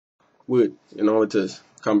with, you know it is,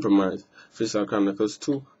 compromise. Christal Carmichael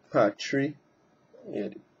 2, part 3. Yeah,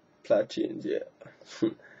 the plot change, yeah.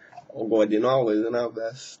 Oh god, you know always in our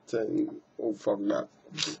best thing. Oh fuck that.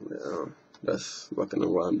 Yeah, that's what I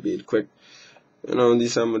want to be quick. You know,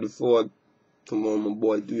 December the 4th, tomorrow my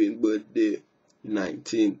boy doing birthday,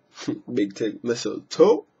 19. Big tech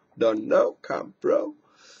mistletoe. Don't know, come bro.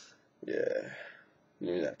 Yeah,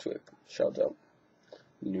 new network. Shout out.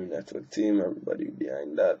 New network team, everybody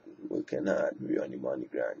behind that. Working hard, we on the money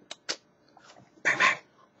grind. Bang bang.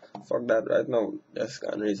 Fuck that right now. Just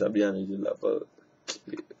can't raise up the energy level.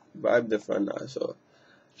 Vibe different now, so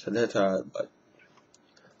that hard, but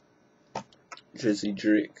Drizzy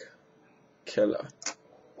Drake, KILLA.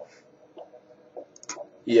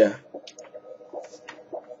 Yeah.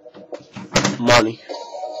 Money.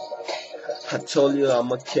 I told you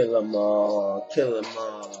I'm a killer, ma. Killer,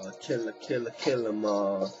 ma. Killer, killer, killer,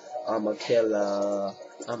 ma. I'm a killer.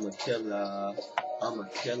 I'm a killer. I'm a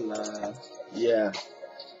killer. Yeah.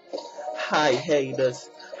 Hi, haters.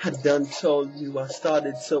 I done told you I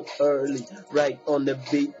started so early. Right on the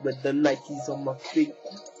beat with the Nikes on my feet.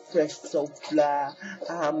 Fresh, so fly,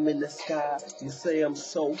 I'm in the sky. You say I'm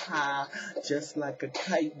so high, just like a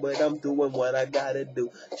kite, but I'm doing what I gotta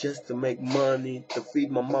do just to make money, to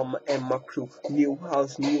feed my mama and my crew. New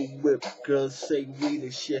house, new whip, girls say we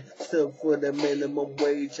the shit. Still for the minimum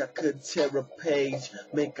wage, I could tear a page,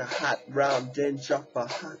 make a hot rhyme, then drop a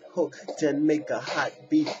hot hook, then make a hot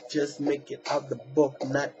beat. Just make it out the book,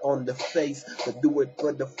 not on the face, but do it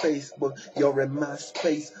for the Facebook. You're in my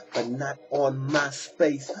space, but not on my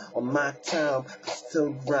space. On my time, I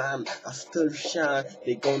still grind, I still shine.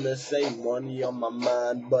 They gonna say money on my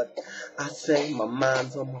mind, but I say my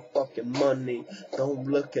mind's on my fucking money. Don't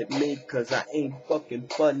look at me, cause I ain't fucking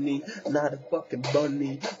funny. Not a fucking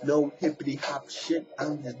bunny, no hippity hop shit.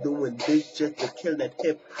 I'm just doing this just to kill that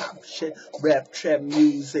hip hop shit. Rap, trap,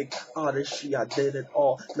 music, artistry, I did it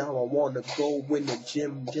all. Now I wanna go in the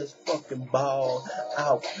gym, just fucking ball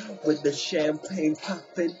out with the champagne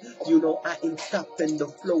popping. You know I ain't stopping, the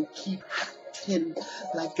flow keep hotting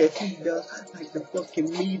like a heater, like the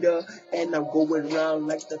fucking meter, and I'm going round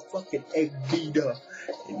like the fucking egg beater.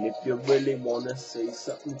 And if you really wanna say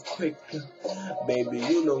something quick, baby,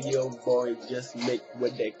 you know your boy just make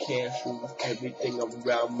with that cashews. Everything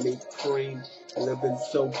around me cream. Living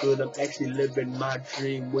so good, I'm actually living my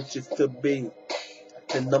dream, which is to be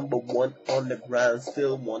the number one on the grind.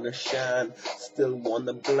 Still wanna shine, still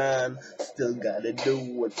wanna blind, still gotta do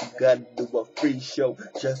what you gotta do. A free show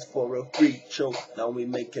just for a free show. Now we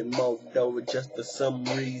making more dough just for some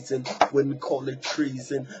reason. Wouldn't call it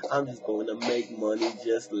treason. I'm just gonna make money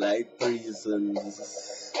just like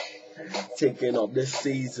reasons. Taking off this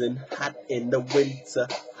season, hot in the winter,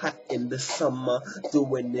 hot in the summer,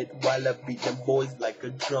 doing it while I beat them boys like a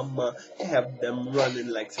drummer, have them running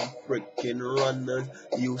like some freaking runners.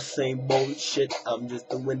 You same bullshit, I'm just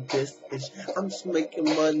doing this ish. I'm just making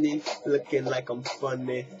money, looking like I'm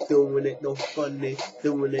funny, doing it no funny,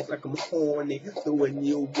 doing it like I'm horny, doing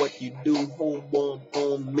you what you do, homeboy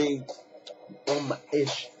on me, on my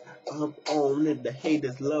ish. I'm on it, the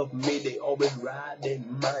haters love me, they always riding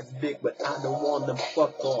my dick, but I don't want them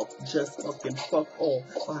fuck off, just fucking fuck off,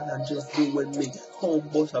 while I'm just doing me.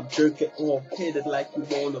 Homeboys, I'm jerking off, hit it like you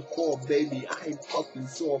wanna fall, baby, I ain't fucking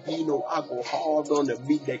soft, you know I go hard on the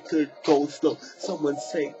beat that could go slow. Someone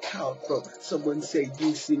say cowthroat, someone say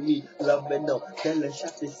you see me, loving up, then let's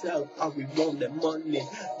shut yourself, I we want the money.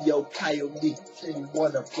 Yo, Coyote, say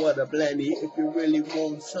what up, plenty, if you really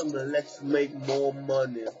want something, let's make more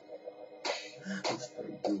money. I'm still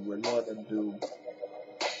doing what I do.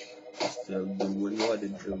 I'm still doing what I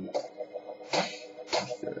do. I'm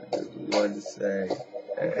still doing what I say.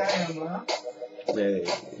 Hey,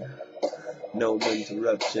 no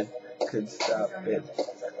interruption could stop it.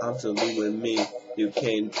 I'm still doing me. You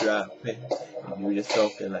can't drop it. You just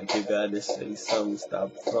talking like you gotta say something.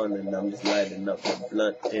 Stop fronting. I'm just lighting up the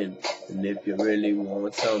blunt end. And if you really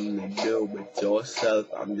want something to do with yourself,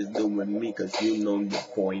 I'm just doing me, cause you know the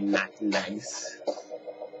point not nice.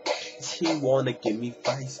 She wanna give me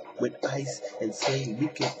vice with ice and say we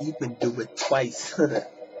can even do it twice.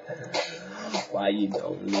 Why you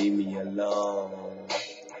don't leave me alone?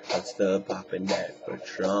 I'm still popping that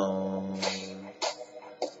Patron.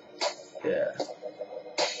 Yeah.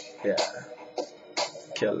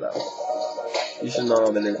 KILLA. You should know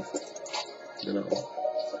how it is. You know.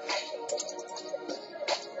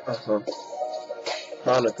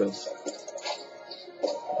 chHroNiClEs.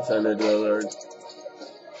 Send it to alert.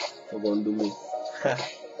 They're gonna do me. Yeah,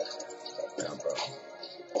 bro.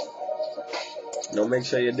 No, make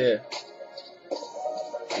sure you're there.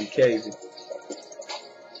 In case.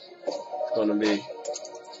 gonna be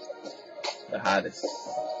the hottest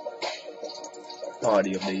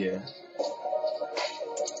party of the year.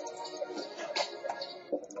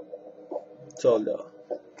 Told y'all,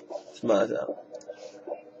 smiles out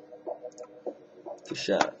to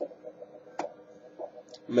shine.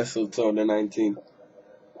 Mistletoe the 19th.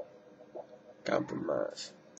 Compromise.